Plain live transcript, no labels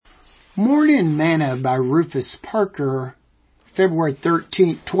Morning Manna by Rufus Parker, February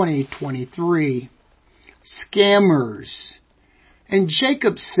 13th, 2023. Scammers. And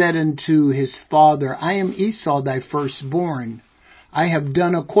Jacob said unto his father, I am Esau thy firstborn. I have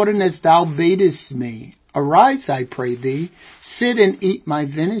done according as thou badest me. Arise, I pray thee, sit and eat my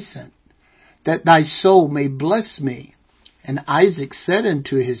venison, that thy soul may bless me. And Isaac said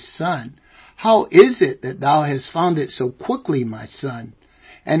unto his son, How is it that thou hast found it so quickly, my son?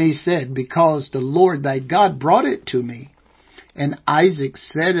 And he said, Because the Lord thy God brought it to me. And Isaac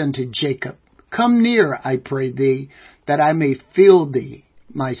said unto Jacob, Come near, I pray thee, that I may feel thee,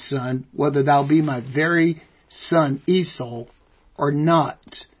 my son, whether thou be my very son Esau or not.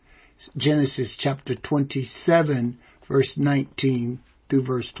 Genesis chapter 27, verse 19 through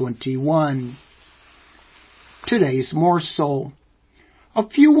verse 21. Today's morsel. A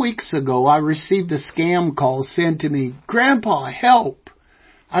few weeks ago, I received a scam call saying to me, Grandpa, help!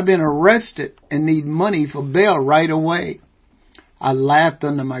 I've been arrested and need money for bail right away. I laughed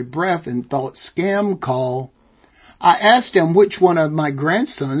under my breath and thought, scam call. I asked him which one of my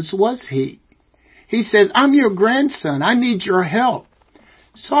grandsons was he. He says, I'm your grandson. I need your help.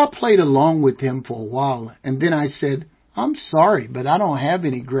 So I played along with him for a while, and then I said, I'm sorry, but I don't have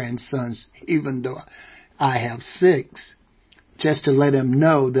any grandsons, even though I have 6, just to let him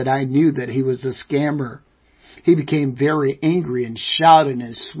know that I knew that he was a scammer. He became very angry and shouting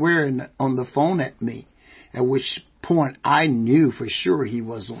and swearing on the phone at me, at which point I knew for sure he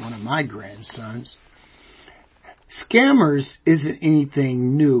wasn't one of my grandsons. Scammers isn't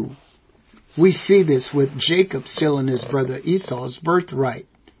anything new. We see this with Jacob stealing his brother Esau's birthright.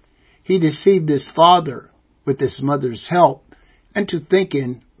 He deceived his father with his mother's help into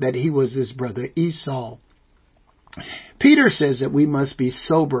thinking that he was his brother Esau. Peter says that we must be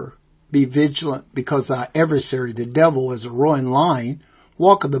sober, be vigilant, because our adversary, the devil, is a roaring lion,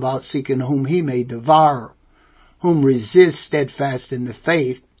 walketh about seeking whom he may devour, whom resist steadfast in the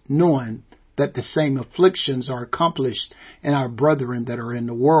faith, knowing that the same afflictions are accomplished in our brethren that are in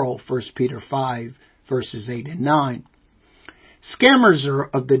the world. 1 Peter 5, verses 8 and 9. Scammers are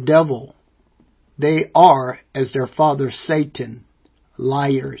of the devil. They are, as their father Satan,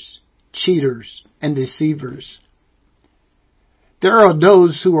 liars, cheaters, and deceivers. There are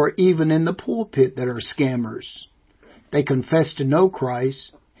those who are even in the pulpit that are scammers. They confess to know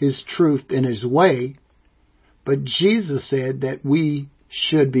Christ, His truth, and His way, but Jesus said that we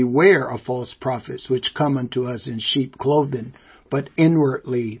should beware of false prophets, which come unto us in sheep clothing, but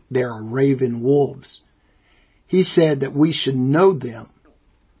inwardly they are raven wolves. He said that we should know them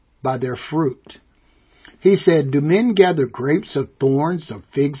by their fruit. He said, Do men gather grapes of thorns or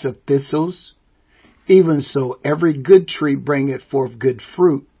figs of thistles? Even so, every good tree bringeth forth good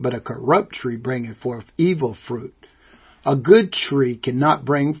fruit, but a corrupt tree bringeth forth evil fruit. A good tree cannot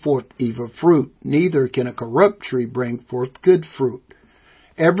bring forth evil fruit, neither can a corrupt tree bring forth good fruit.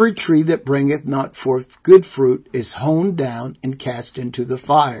 Every tree that bringeth not forth good fruit is hewn down and cast into the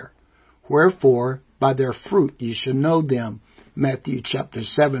fire. Wherefore, by their fruit ye shall know them. Matthew chapter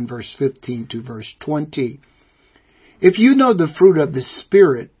 7, verse 15 to verse 20. If you know the fruit of the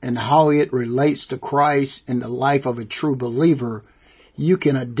Spirit and how it relates to Christ in the life of a true believer, you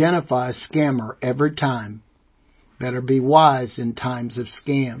can identify a scammer every time. Better be wise in times of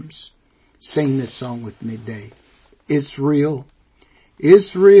scams. Sing this song with me today. It's real.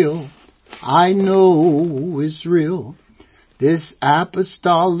 It's real. I know it's real. This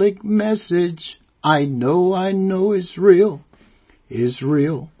apostolic message, I know it's real. It's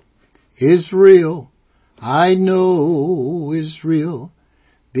real. It's real. I know it's real.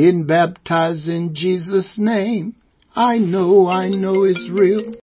 Being baptized in Jesus' name, I know it's real.